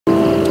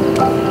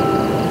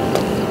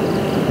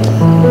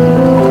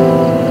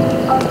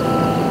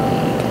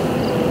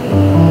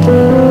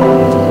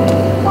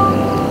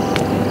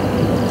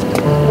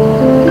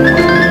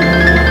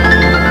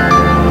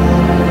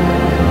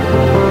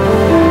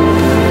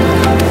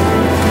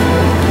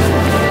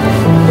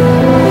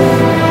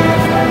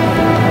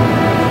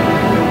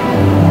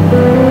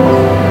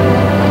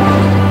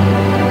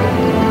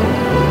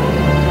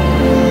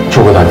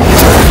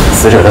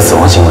者的死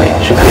亡行为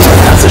是可以由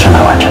他自身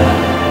来完成的。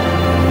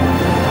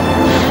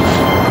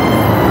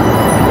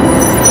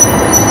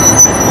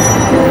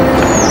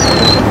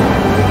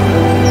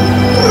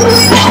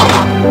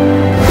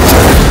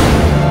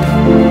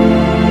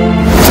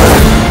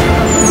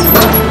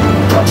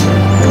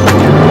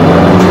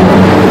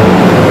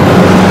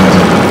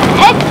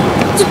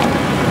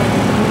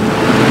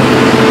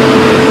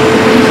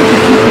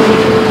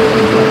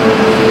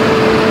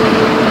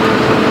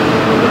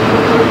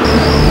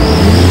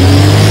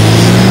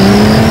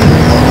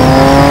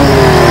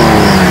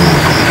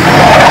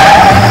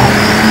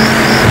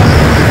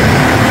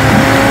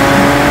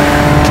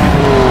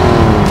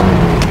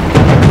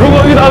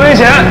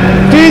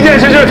第一件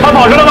事就是逃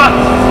跑，知道吗？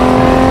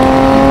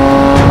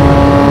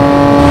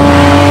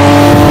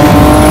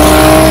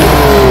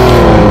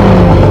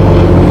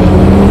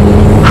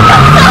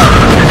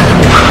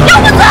要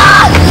不走！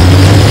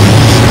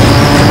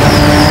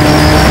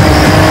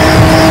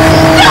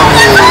要不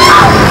走！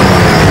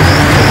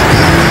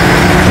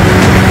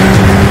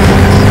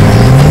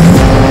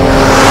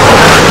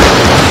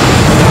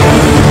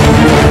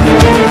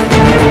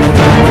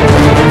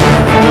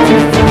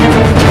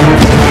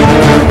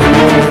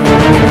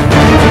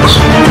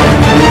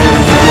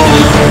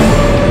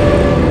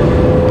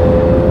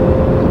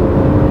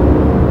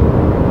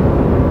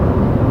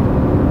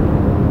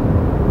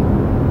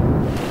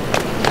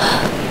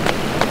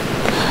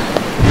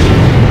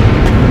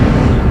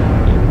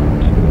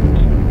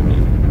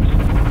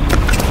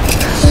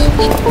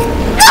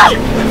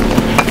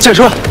下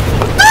车！下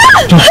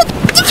车！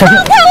下车！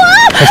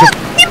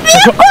你别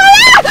过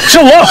来！是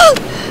我。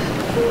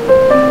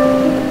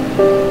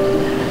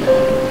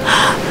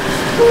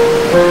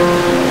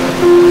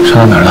上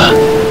到哪儿了？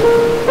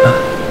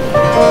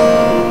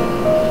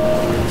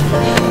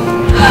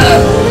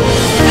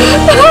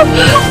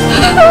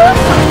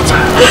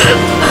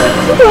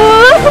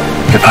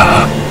别怕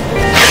啊！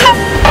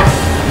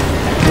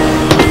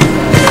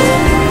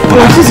我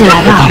自己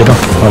来吧。别动，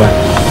我来。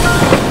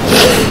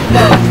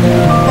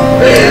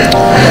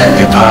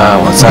别怕，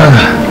我在呢。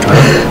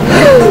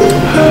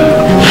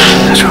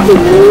下车。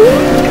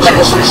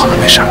好了，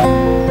没事。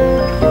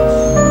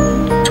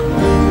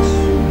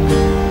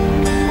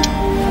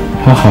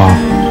还好，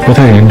不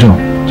太严重，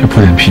就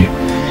破点皮，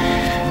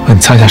帮你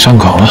擦一下伤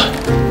口啊。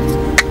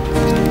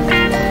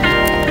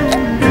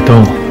别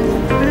动。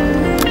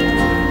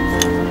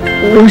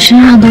我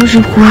身上都是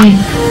灰。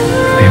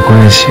没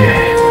关系。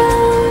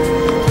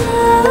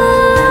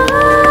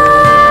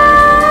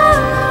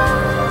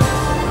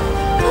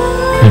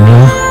忍着。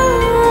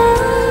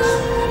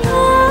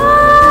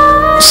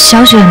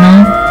小雪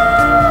呢？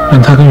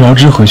让她跟饶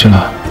之回去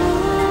了。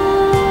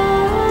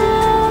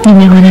你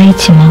没和她一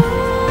起吗？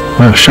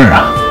我有事儿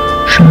啊。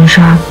什么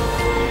事儿？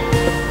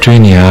追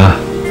你啊。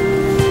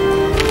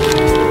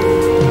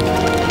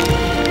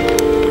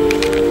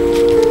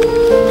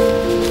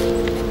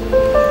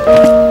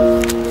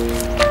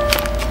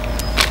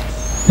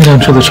那辆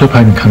车的车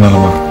牌你看到了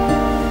吗？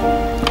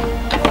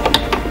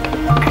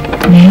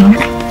没有。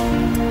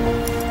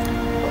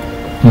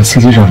那司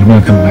机长什么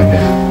样看不看见？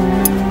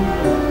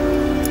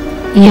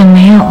也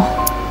没有。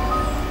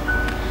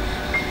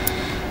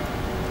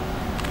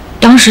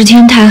当时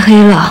天太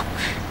黑了，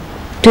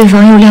对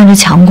方又亮着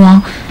强光，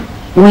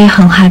我也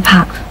很害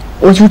怕，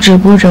我就只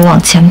顾着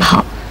往前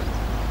跑。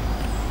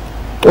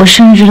我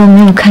甚至都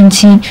没有看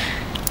清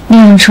那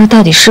辆车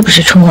到底是不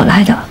是冲我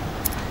来的。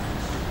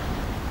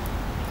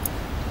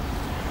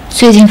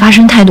最近发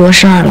生太多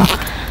事儿了，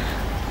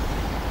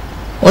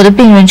我的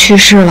病人去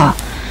世了，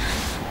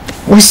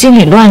我心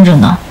里乱着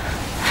呢。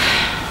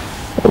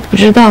我不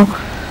知道，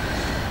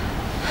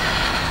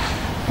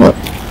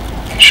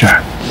是，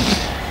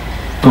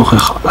都会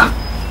好的。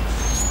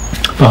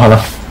都好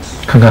了，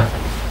看看。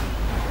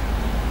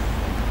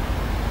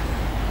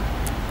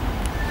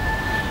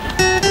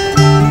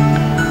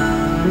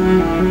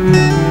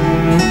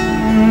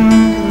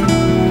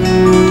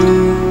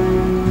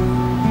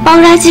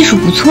包扎技术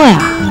不错呀。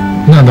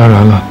那当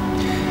然了。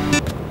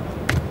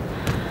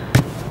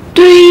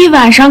对于一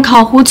晚上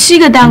烤糊7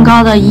个蛋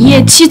糕的一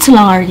夜7次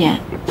郎而言，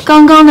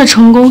刚刚的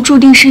成功注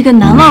定是一个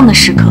难忘的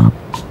时刻。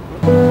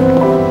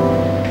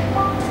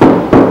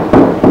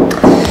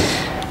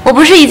我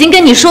不是已经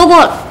跟你说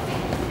过了？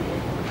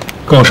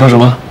跟我说什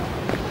么？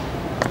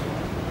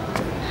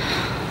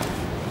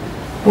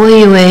我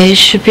以为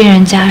是病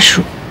人家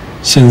属。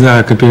现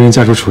在跟病人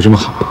家属处这么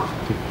好，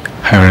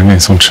还有人给你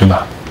送吃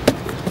的。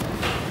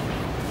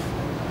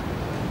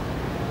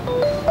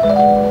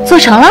做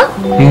成了？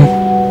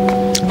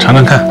尝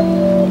尝看。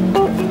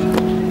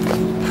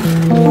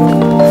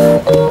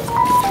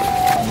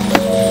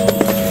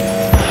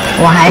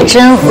我还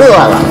真饿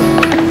了。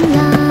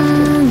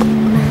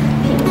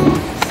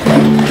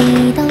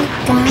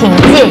品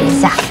鉴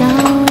一下。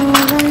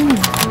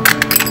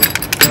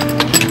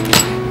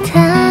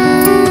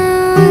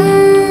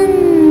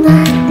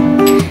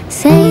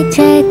随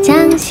着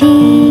将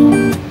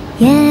心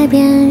也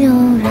变柔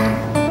软。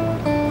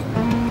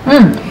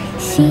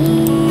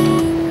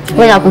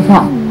味道不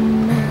错。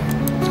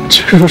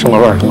其实什么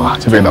玩什么，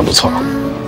就非常不错。